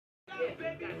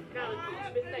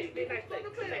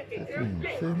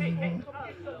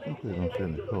Hopefully don't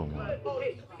turn the call, man.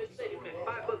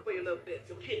 $5 for your little bit.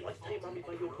 So kid, let's tell your mommy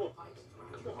about your book.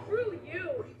 Come on. Screw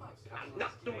you. I'm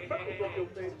not doing nothing wrong, your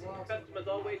thing. Customer's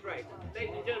always right.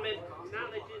 Ladies and gentlemen,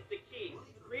 knowledge is the key.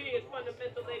 Reading is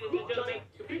fundamental, ladies and gentlemen.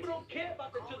 The people don't care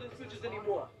about their children's futures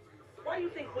anymore. Why do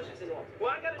you think Bush is in office? Well,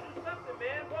 I gotta do something,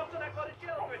 man. Walk till I go to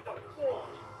jail first, though.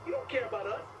 Walsh, you don't care about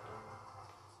us.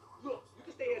 Look, you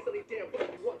can stay here and sell these damn books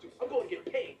if you want to. I'm going to get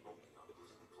paid.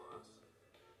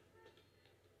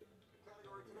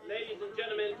 Ladies and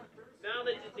gentlemen,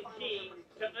 knowledge is the key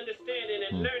to understanding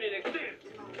and learning exam.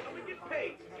 I'm gonna get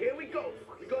paid. Here we go.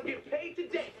 We're gonna get paid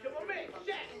today. Yo, my man,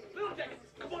 Shaq, Little Jack,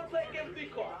 come on and play a game of 3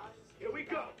 cards. Here we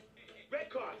go. Red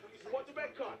card. You want the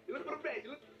red card? You look for the red.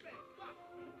 You look for the red.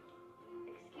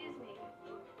 Excuse me.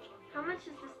 How much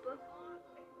is this book?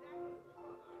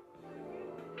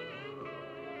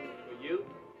 For you,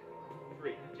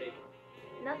 free. Take it.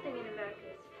 Nothing in America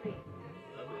is free.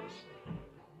 Others.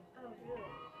 Oh,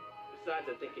 really? Besides,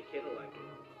 I think your kid will like it.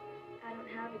 I don't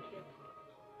have a kid.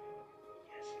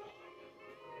 Yes.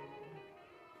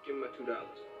 Give him my $2.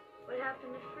 What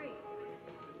happened to free?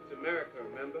 It's America,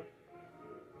 remember?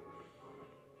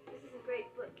 This is a great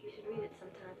book. You should read it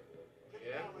sometime.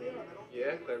 Yeah? Yeah.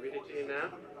 Yeah? Can I read it to you now?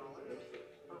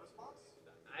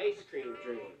 The Ice Cream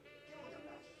Dream.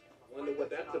 Wonder what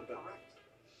that's about.